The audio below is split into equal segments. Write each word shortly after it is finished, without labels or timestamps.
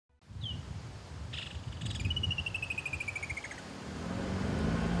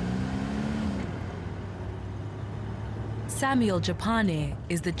Samuel Japane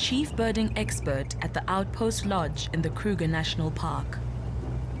is the chief birding expert at the Outpost Lodge in the Kruger National Park.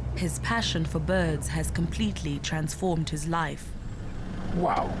 His passion for birds has completely transformed his life.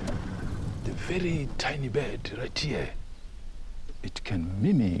 Wow, the very tiny bird right here. It can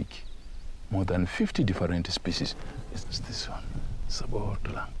mimic more than 50 different species. It's this one,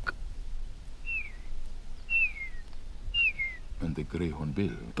 Sabor-Lang. And the grey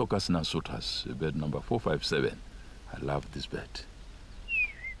hornbill, Tocas nasutas, bird number 457. I love this bird.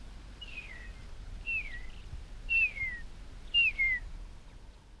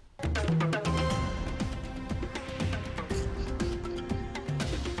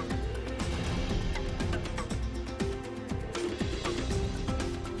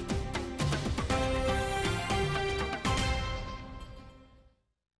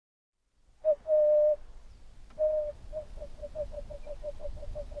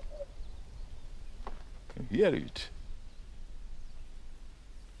 Hear it.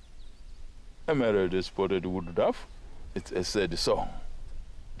 Emerald spotted wood dove. It's a sad song.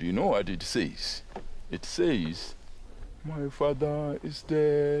 Do you know what it says? It says, my father is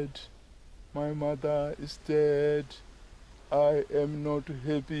dead, my mother is dead, I am not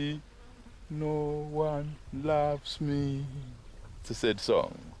happy, no one loves me. It's a sad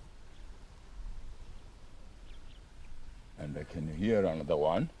song. And I can hear another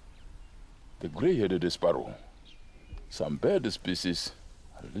one. The gray-headed sparrow. Some bird species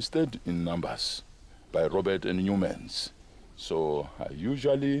are listed in numbers by Robert and Newmans. So I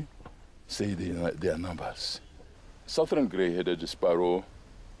usually say their numbers. Southern gray-headed sparrow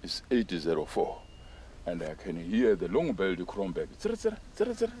is 804. And I can hear the long-billed cromback.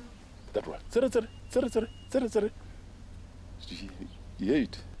 That one. You hear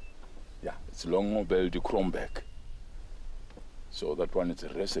it? Yeah, it's long-billed cromback. So that one is a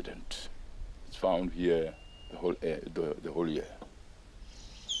resident. It's found here the whole year.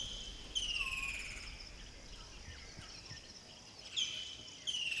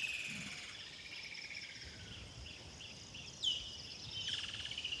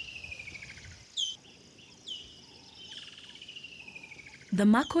 The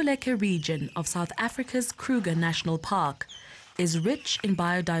Makoleke region of South Africa's Kruger National Park is rich in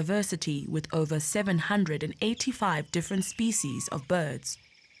biodiversity with over 785 different species of birds.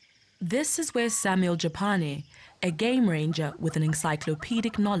 This is where Samuel Japane, a game ranger with an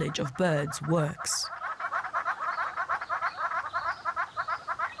encyclopedic knowledge of birds, works.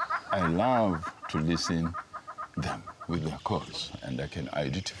 I love to listen them with their calls, and I can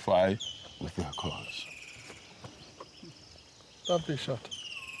identify with their calls. Lovely shot.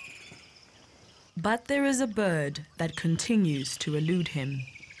 But there is a bird that continues to elude him.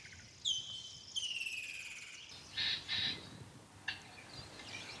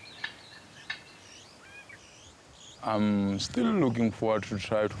 I'm still looking forward to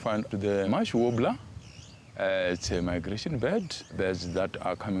try to find the marsh warbler. It's a migration bird. Birds that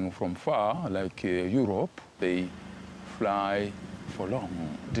are coming from far, like Europe. They fly for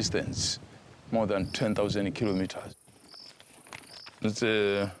long distance, more than 10,000 kilometers. It's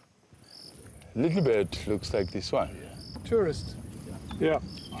a little bird, looks like this one. Tourist. Yeah.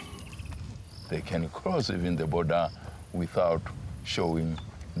 They can cross even the border without showing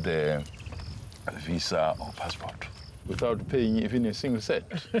the visa or passport, without paying even a single cent.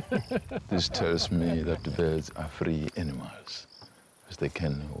 This tells me that the birds are free animals, because they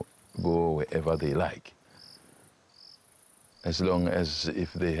can go wherever they like, as long as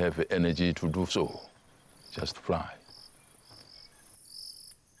if they have energy to do so, just fly.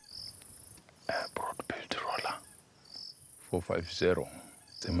 A broad-billed roller, 450.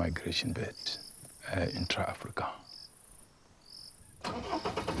 It's a migration bird, intra-Africa.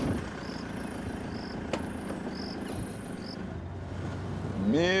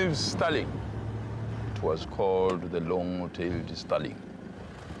 Maeve's starling. It was called the long-tailed starling.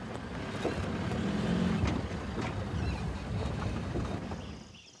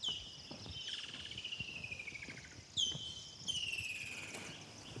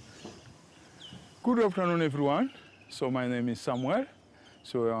 Good afternoon, everyone. So my name is Samuel.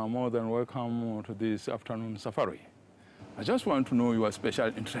 So you are more than welcome to this afternoon safari. I just want to know your special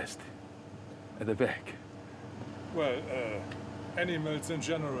interest at the back. Well, animals in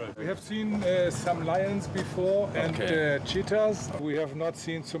general. We have seen some lions before and cheetahs. We have not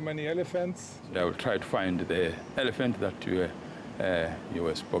seen so many elephants. I will try to find the elephant that you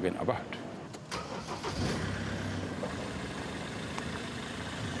were spoken about.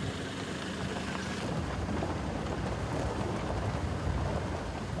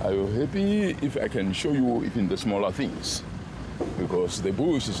 Are you happy if I can show you even the smaller things? Because the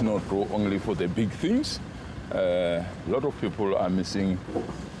bush is not only for the big things, A lot of people are missing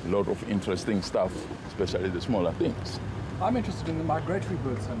a lot of interesting stuff, especially the smaller things. I'm interested in the migratory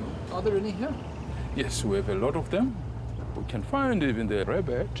birds. Are there any here? Yes, we have a lot of them. We can find even the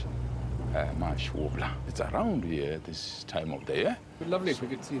rabbit, marsh warbler. It's around here this time of the year. It'd be lovely if we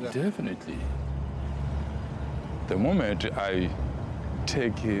could see that. Definitely. The moment I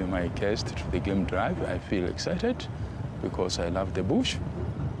take my guest to the game drive, I feel excited because I love the bush.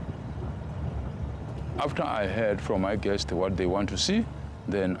 After I heard from my guests what they want to see,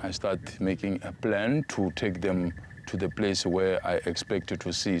 then I start making a plan to take them to the place where I expect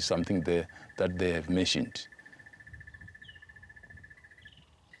to see something there that they have mentioned.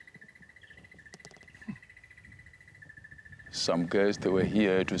 Some guests were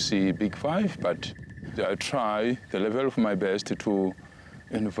here to see Big Five, but I try the level of my best to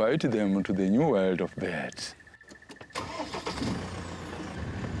invite them to the new world of birds.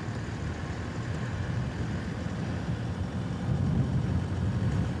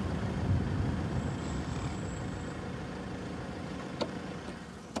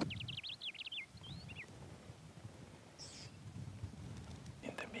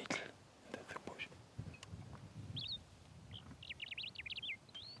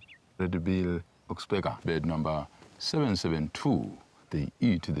 Red-bill oxpecker, bird number 772. They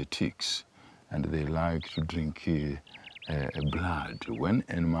eat the ticks, and they like to drink blood. When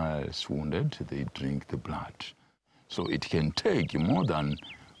animal is wounded, they drink the blood. So it can take more than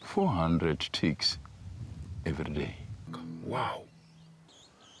 400 ticks every day. Wow.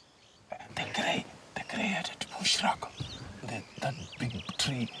 The gray-headed bush rat, that big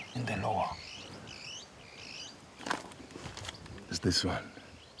tree in the lower. It's this one.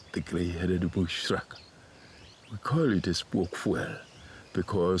 The gray-headed bush shrike. We call it a spook fuel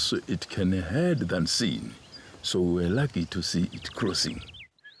because it can heard than seen, so we're lucky to see it crossing.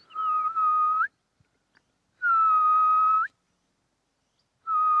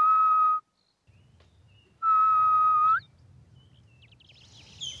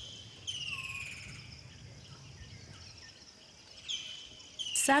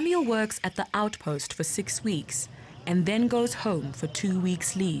 Samuel works at the Outpost for 6 weeks and then goes home for 2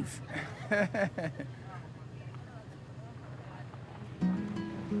 weeks leave.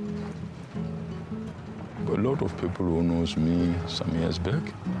 A lot of people who knows me some years back,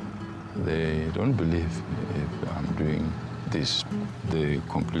 they don't believe if I'm doing this. They're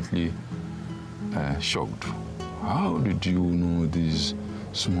completely shocked. How did you know these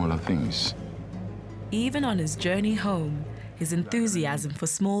smaller things? Even on his journey home, his enthusiasm for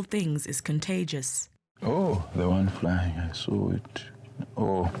small things is contagious. Oh, the one flying, I saw it.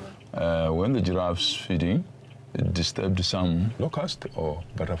 Oh, when the giraffe's feeding, it disturbed some locusts or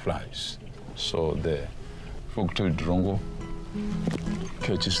butterflies. So the fork-tailed drongo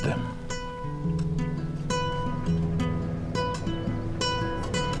catches them.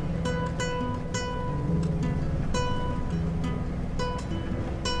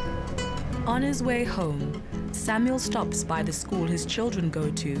 On his way home, Samuel stops by the school his children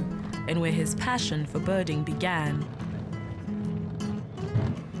go to and where his passion for birding began.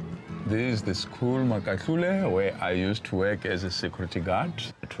 This is the school Makahlule, where I used to work as a security guard,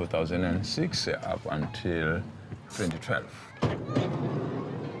 2006 up until 2012.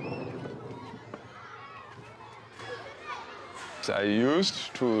 So I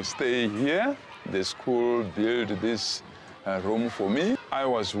used to stay here. The school built this room for me. I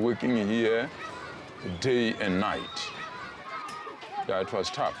was working here day and night. Yeah, it was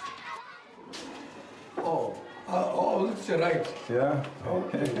tough. Oh, looks right. Yeah.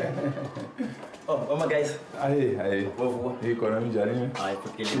 Oh my guys. Hey. Hey, Konami Jari. Hi,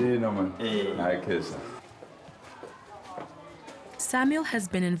 Hey, Naman. Hey. Hi, Kesa. Samuel has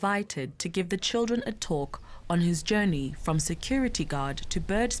been invited to give the children a talk on his journey from security guard to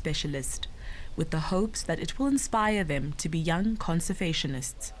bird specialist, with the hopes that it will inspire them to be young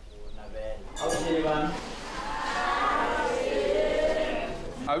conservationists.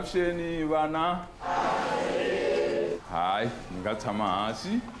 Avuxeni vana. Hi, ngatshama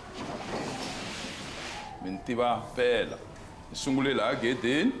hansi. Mi tiva phela. Ni sungule laha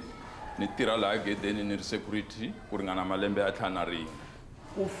gedeni, ni tirha laha gedeni ni ri security ku ringana malembe ya 5 rin'we.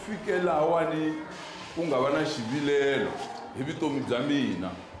 Ku fike lawani ku nga va na xivilelo hi vutomi bya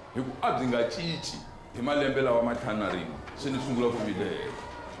mina hi ku a byi nga cinci hi malembe lawa ma 5 rin'we se ni sungula ku vilela.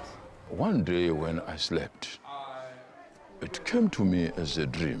 One day when I slept, it came to me as a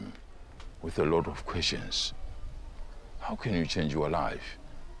dream with a lot of questions. How can you change your life?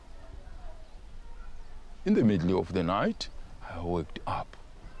 In the middle of the night, I waked up.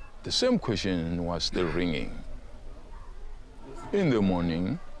 The same question was still ringing. In the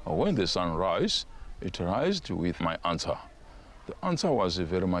morning, when the sun rises, It rised with my answer. The answer was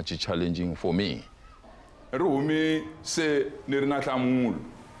very much challenging for me. Rumi se nirina thamulu.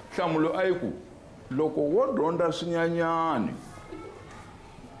 Thamulu aiku loko wo dyondza swinyanyani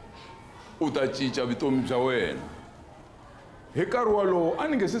u ta cinca vutomi bya wena. Hi nkarhi walowo a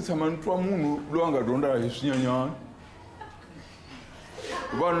ni nge se tshama ni twa munhu loyi a nga dyondza hi swinyanyani.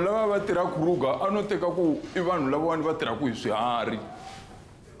 Vanhu lava va tirha Kruger a no teka ku I vanhu lavawani va tirhaka hi swiharhi.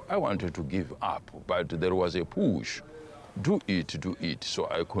 I wanted to give up, but there was a push. Do it. So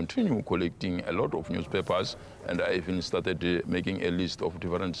I continue collecting a lot of newspapers, and I even started making a list of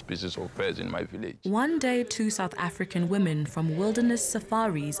different species of birds in my village. One day, 2 South African women from wilderness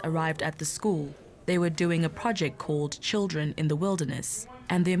safaris arrived at the school. They were doing a project called Children in the Wilderness,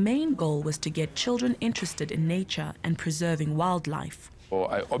 and their main goal was to get children interested in nature and preserving wildlife. So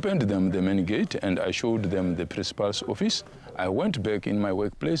I opened them the main gate, and I showed them the principal's office. I went back in my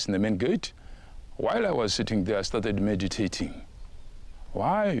workplace in the main gate. While I was sitting there, I started meditating.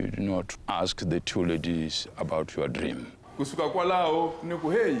 Why you do not ask the 2 ladies about your dream? Kusuka kwalao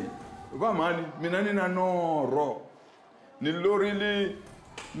niku hey, vamani mina nina noro. Nilorili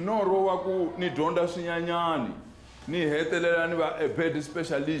noro waku ni dyondza swinyanyani. Ni hetelela ni va a bird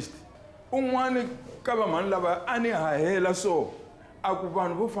specialist. Un'wani ka vamani lava ani hahela so aku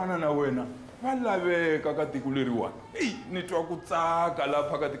vanhu vo fana na wena va laveka ka tiko leriwani. Ni twa ku tsaka la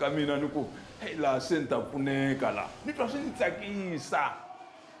phakati ka mina niku hey la senta pfuneka la ni twa swi ni tsakisa.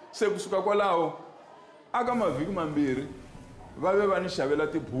 Se kusuka kwalaho aka mavhiki mambirhi va ve va ni xavela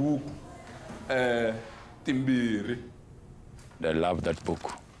tibuku timbirhi. I love that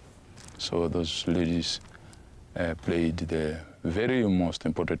book. So those ladies played the very most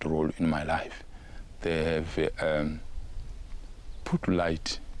important role in my life. They have put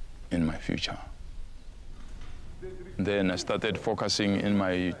light in my future. Then I started focusing in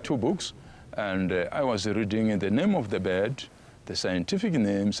my 2 books, and I was reading the name of the bird, the scientific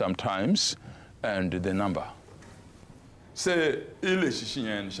name sometimes, and the number. Se ile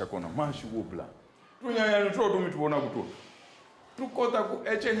xixinyenyani xa kona maxi wobla. Swinyanyani swo mi tivona ku to. Tu kota ku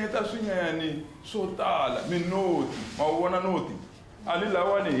ecenyeta swinyanyani swo tala, minoti, ma vona noti. Ali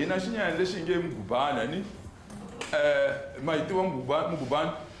lawani hina xinyanyani lexi nge mugubana ni ma yi tiva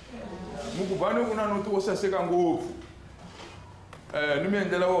mugubani. Mugubani ku na noti wo saseka ngopfu. Ni mi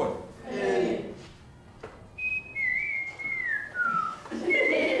endlela wona.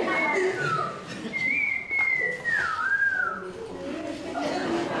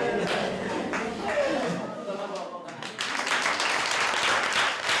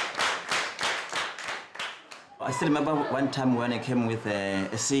 I still remember one time when I came with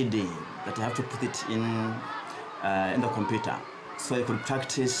a CD that I have to put it in the computer so I could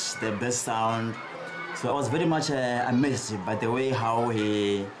practice the best sound. So I was very much amazed by the way how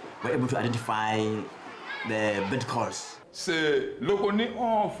we were able to identify the bird calls. Se loko ni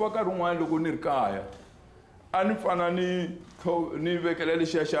faka rin'wana loko ni ri kaya a ni fana ni vekela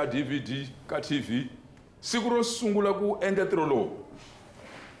lexiya xa DVD ka TV siku ro sungula ku endla ntirho lowu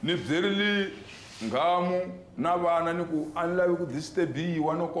ni byerile ngamu na vana ni ku a ni lavi ku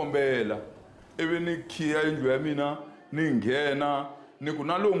disturbiwa no kombela ivi ni khiya yindlu ya mina ni nghena ni ku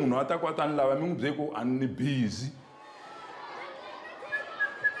na lowu munhu a ta ku a ta ni lava mi n'wi byele ku a ni busy.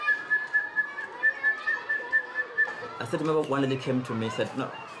 I still remember one lady came to me and said, "No,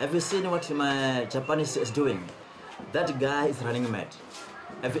 have you seen what my Japanese is doing? That guy is running mad.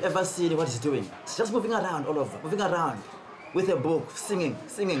 Have you ever seen what he's doing? He's just moving around all over, moving around with a book, singing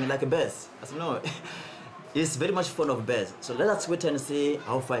like a bird." I said, "No, he's very much fond of birds. So let us wait and see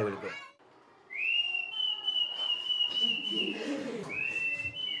how far he will go."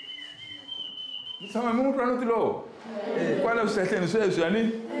 Sama mi n'wi twa lowu kwala swisehleni sweswi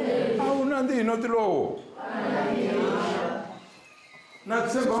yani a wu nandzihi noti lowu na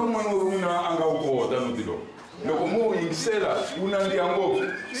tshemba un'wana wa n'wina a nga wu kota noti lowu loko mo wu yingisela wu nandziha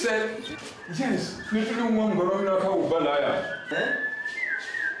ngopfu se yes ni twile un'wana munghana wa mina kha wu ba laya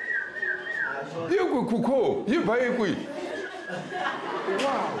yi kwi khukho yi ba yi kwi.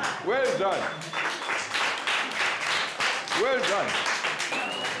 Wow, well done, well done.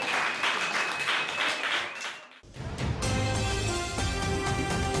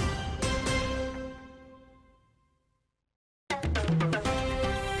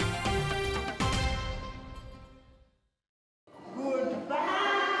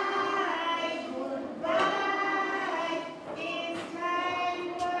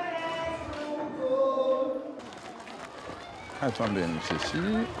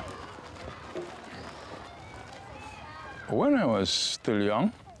 When I was still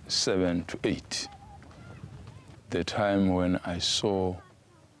young, 7 to 8, the time when I saw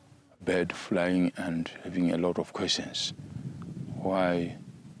bird flying and having a lot of questions. Why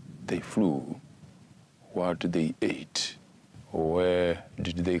they flew, what they ate, where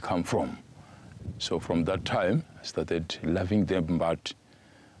did they come from? So from that time, I started loving them, but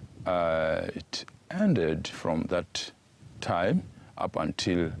it ended from that time up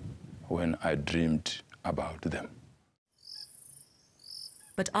until when I dreamed about them.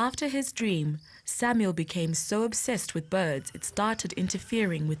 But after his dream, Samuel became so obsessed with birds it started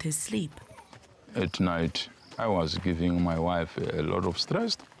interfering with his sleep. At night, I was giving my wife a lot of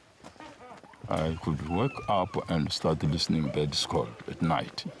stress. I could wake up and start listening birds call at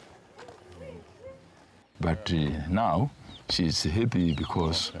night. But now she's happy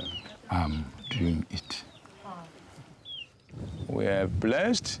because I'm doing it. We are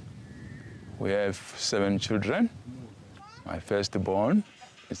blessed. We have 7 children. My firstborn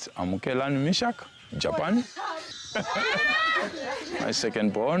is Amukelan Mishak, Japan. My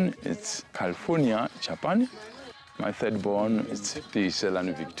secondborn is California, Japan. My thirdborn is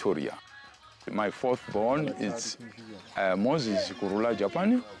Piselan Victoria. My fourthborn is Moses Kurula,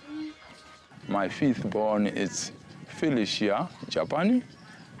 Japan. My fifthborn is Felicia, Japan.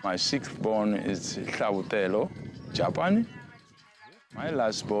 My sixthborn is Tlautelo, Japan. My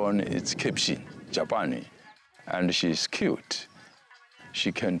lastborn is Kepshin, Japan, and she's cute.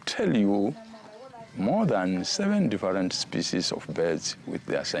 She can tell you more than 7 different species of birds with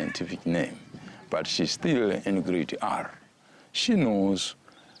their scientific name, but she's still in grade R. She knows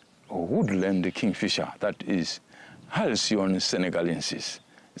woodland kingfisher, that is Halcyon senegalensis.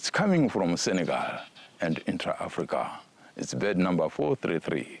 It's coming from Senegal and intra-Africa. It's bird number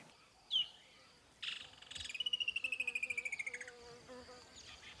 433.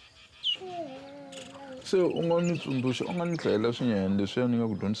 So, ungani tsundusha, ungani tlela swinyende swi ni nga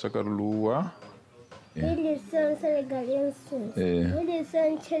ku dyondzisa nkarhi luwa. Wilson senegalensis.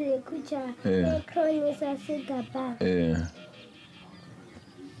 Wilson chelekucha. Cronis asigaba.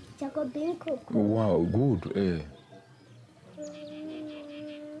 Jacobin coco. Wow, good.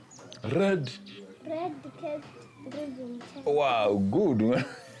 Red. Red-capped robin chat. Wow, good.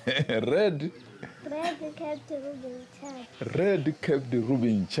 Red. Red-capped robin chat. Red-capped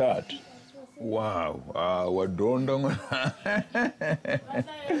robin chat. Wow, wadonda.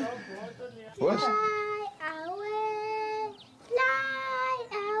 What? Fly away, fly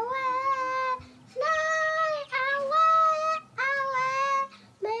away, fly away, away,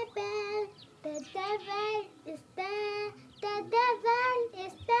 my bell. The devil is there, the devil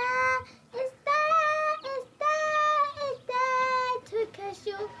is there, is there, is there, is there to catch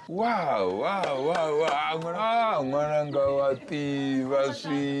you. Wow. Ngwananga wa tiva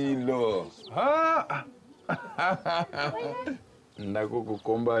swilo. Ha!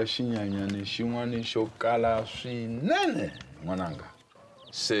 Ndakukukomba xinyanyani xin'wana xo kala swinene n'wananga.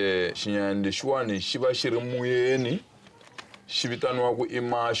 Se xinyanyani lexiwani xi va xi ri moyeni, xi vitaniwaku i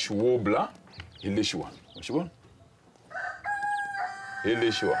mash warbler, hi lexiwani. Wa xi vona? Hi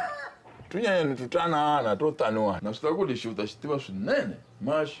lexiwani. Tinyanyani to tanana to taniwani. Na swi tiva ku lexi u ta xi tiva swinene.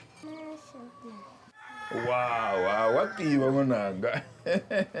 Mash. Wow, wa tiva n'wananga.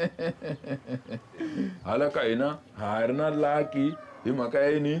 Hala ka hina ha ri na lucky hi mhaka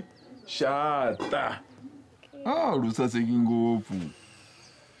yini xata. Lu saseki ngopfu.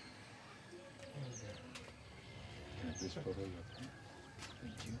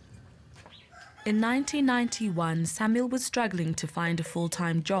 In 1991, Samuel was struggling to find a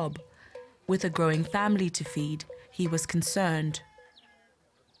full-time job. With a growing family to feed, he was concerned.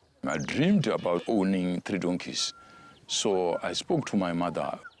 I dreamed about owning 3 donkeys. So I spoke to my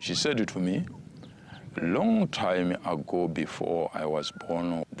mother. She said to me, a long time ago before I was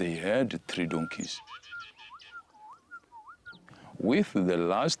born, they had 3 donkeys. With the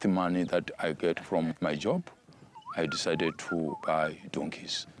last money that I get from my job, I decided to buy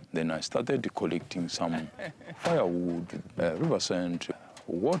donkeys. Then I started collecting some firewood, river sand,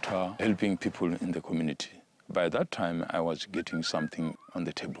 water, helping people in the community. By that time, I was getting something on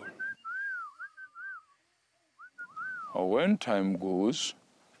the table. When time goes,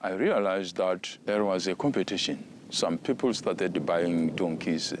 I realized that there was a competition. Some people started buying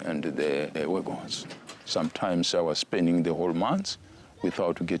donkeys and the wagons. Sometimes I was spending the whole month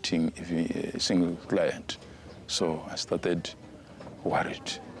without getting even a single client. So I started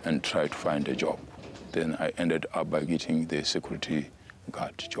worried and tried to find a job. Then I ended up by getting the security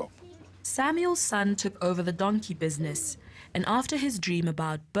guard job. Samuel's son took over the donkey business, and after his dream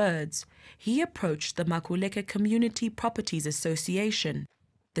about birds, he approached the Makuleke Community Properties Association,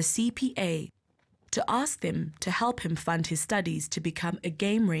 the CPA, to ask them to help him fund his studies to become a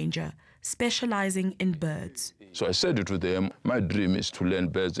game ranger, specializing in birds. So I said to them, my dream is to learn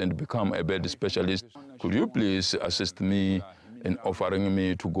birds and become a bird specialist. Could you please assist me in offering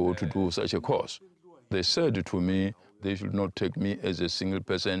me to go to do such a course? They said to me they should not take me as a single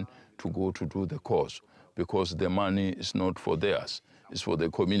person to go to do the course because the money is not for theirs, it's for the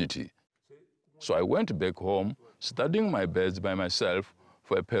community. So I went back home, studying my birds by myself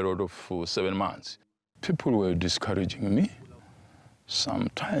for a period of 7 months. People were discouraging me.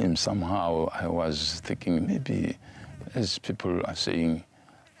 Sometimes, somehow, I was thinking maybe, as people are saying,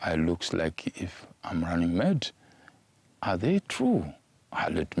 I look like if I'm running mad. Are they true?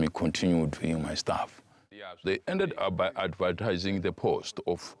 Let me continue doing my stuff. They ended up by advertising the post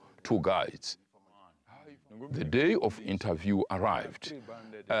of 2 guides. The day of interview arrived,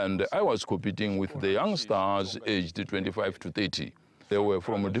 and I was competing with the youngsters aged 25 to 30. They were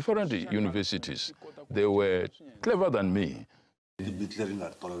from different universities. They were clever than me. Bed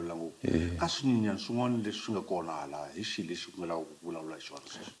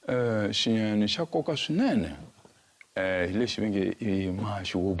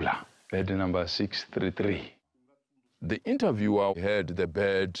number 633. The interviewer heard the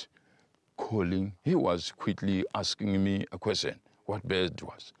bird calling. He was quickly asking me a question, what bird it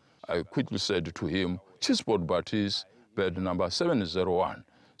was. I quickly said to him, Chisport Baptiste, bed number 701.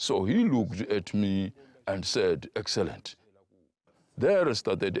 So he looked at me and said, excellent. There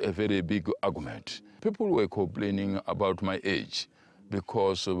started a very big argument. People were complaining about my age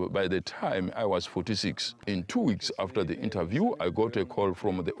because by the time I was 46, in 2 weeks after the interview, I got a call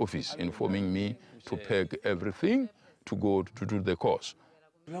from the office informing me to pack everything to go to do the course.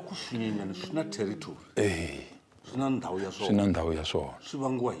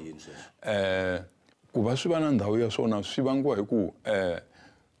 Kuba swi va na ndhawu ya swona swi vangiwa hi ku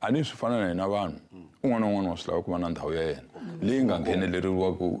a ni swi fana na hina vanhu un'wana na un'wana wa swi lava ku va na ndhawu ya yena leyi nga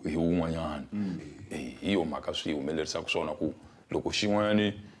ngheneleriwaka hi wun'wanyana hi yo mhaka swi humelerisaka swona ku loko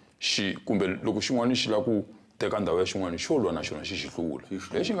xin'wanyani loko xin'wana xi lava ku teka ndhawu ya xin'wana xo lwa na xona xi hlula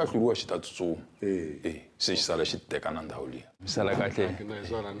lexi nga hluriwa xi ta tsutsuma se xi sala xi teka na ndhawu liya sala kahle.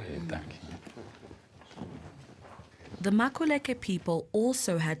 The Makuleke people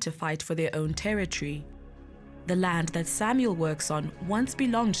also had to fight for their own territory. The land that Samuel works on once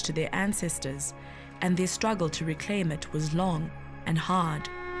belonged to their ancestors, and their struggle to reclaim it was long and hard.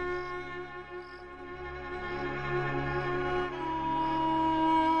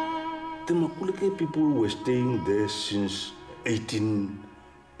 The Makuleke people were staying there since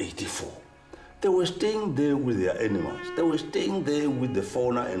 1884. They were staying there with their animals. They were staying there with the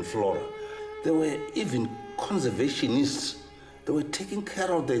fauna and flora. They were even conservationists. They were taking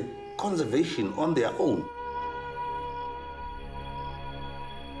care of the conservation on their own.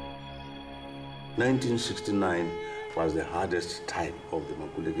 1969 was the hardest time of the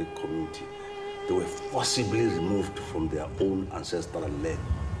Makuleke community. They were forcibly removed from their own ancestral land.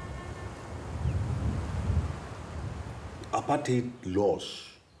 Apartheid laws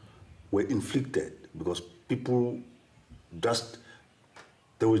were inflicted because people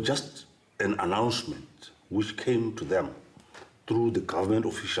there was just an announcement which came to them through the government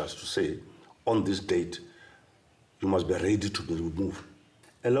officials to say, on this date, you must be ready to be removed.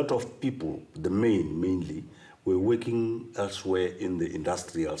 A lot of people, mainly, were working elsewhere in the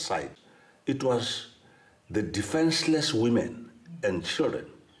industrial side. It was the defenseless women and children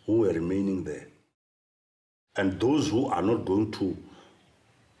who were remaining there. And those who are not going to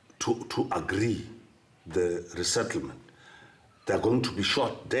agree the resettlement, they're going to be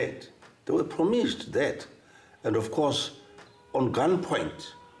shot dead. They were promised that. And of course, on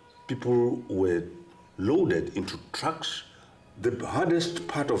gunpoint, people were loaded into trucks. The hardest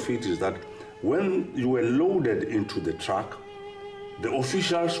part of it is that when you were loaded into the truck, the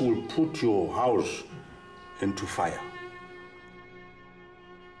officials will put your house into fire.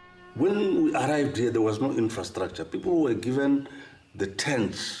 When we arrived here, there was no infrastructure. People were given the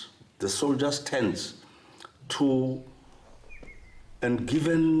tents, the soldiers' tents, and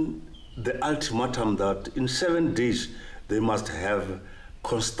given the ultimatum that in 7 days they must have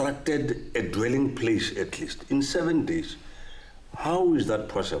constructed a dwelling place at least. In 7 days. How is that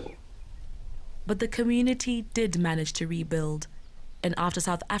possible? But the community did manage to rebuild, and after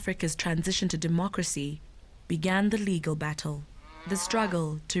South Africa's transition to democracy, began the legal battle, the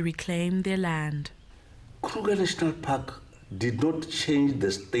struggle to reclaim their land. Kruger National Park did not change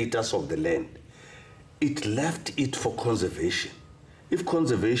the status of the land. It left it for conservation. If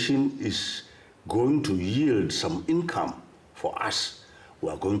conservation is going to yield some income for us, we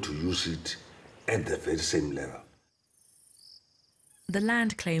are going to use it at the very same level. The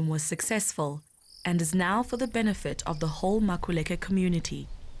land claim was successful, and is now for the benefit of the whole Makuleke community.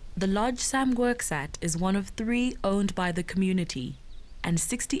 The lodge Sam works at is one of 3 owned by the community, and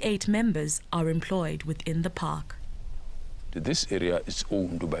 68 members are employed within the park. This area is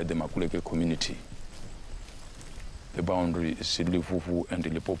owned by the Makuleke community. The boundary is Livuvu and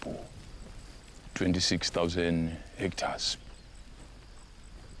Limpopo, 26,000 hectares.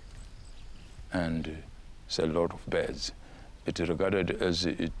 And it's a lot of birds. It is regarded as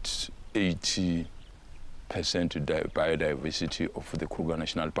its 80% biodiversity of the Kruger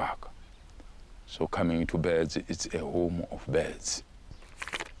National Park. So coming to birds, it's a home of birds.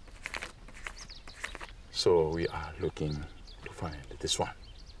 So we are looking to find this one.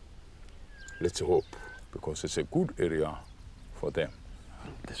 Let's hope, because it's a good area for them.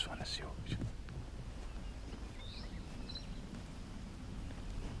 This one is huge.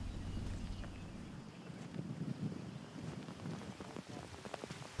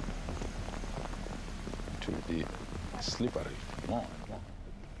 It will be slippery. Come on, come on.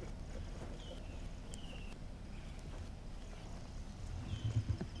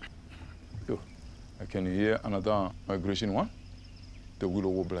 I can hear another migration one. The willow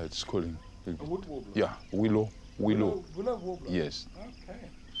warbler is calling. A wood warbler? Yeah, willow. Willow warbler? Yes. Okay.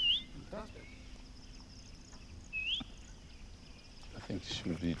 Fantastic. I think it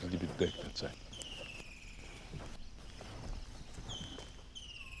should be a little bit back that side.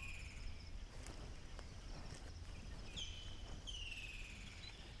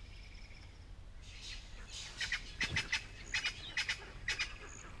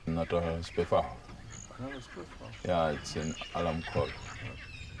 Not a spefa. Yeah, it's an alarm call.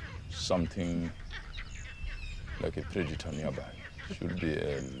 Something like a predator nearby. Should be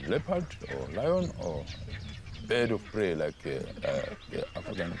a leopard or lion or bird of prey like the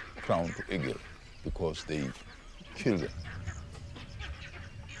African crowned eagle, because they kill them.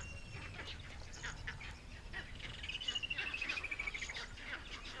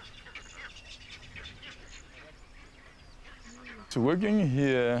 So working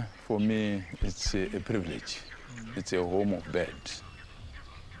here, for me, it's a privilege. It's a home of birds.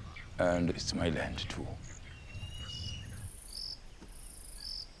 And it's my land, too.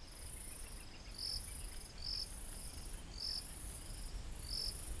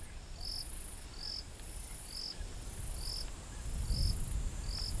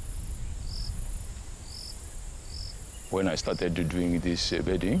 When I started doing this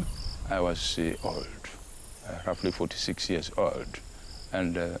bedding, I was old. Roughly 46 years old,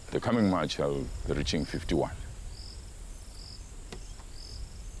 and the coming March I'll be reaching 51.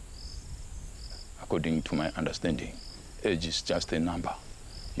 According to my understanding, age is just a number.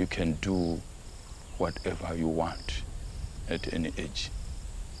 You can do whatever you want at any age.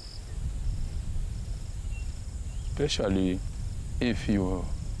 Especially if you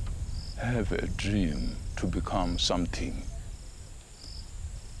have a dream to become something.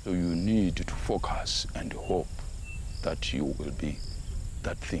 So you need to focus and hope that you will be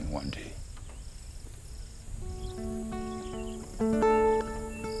that thing one day.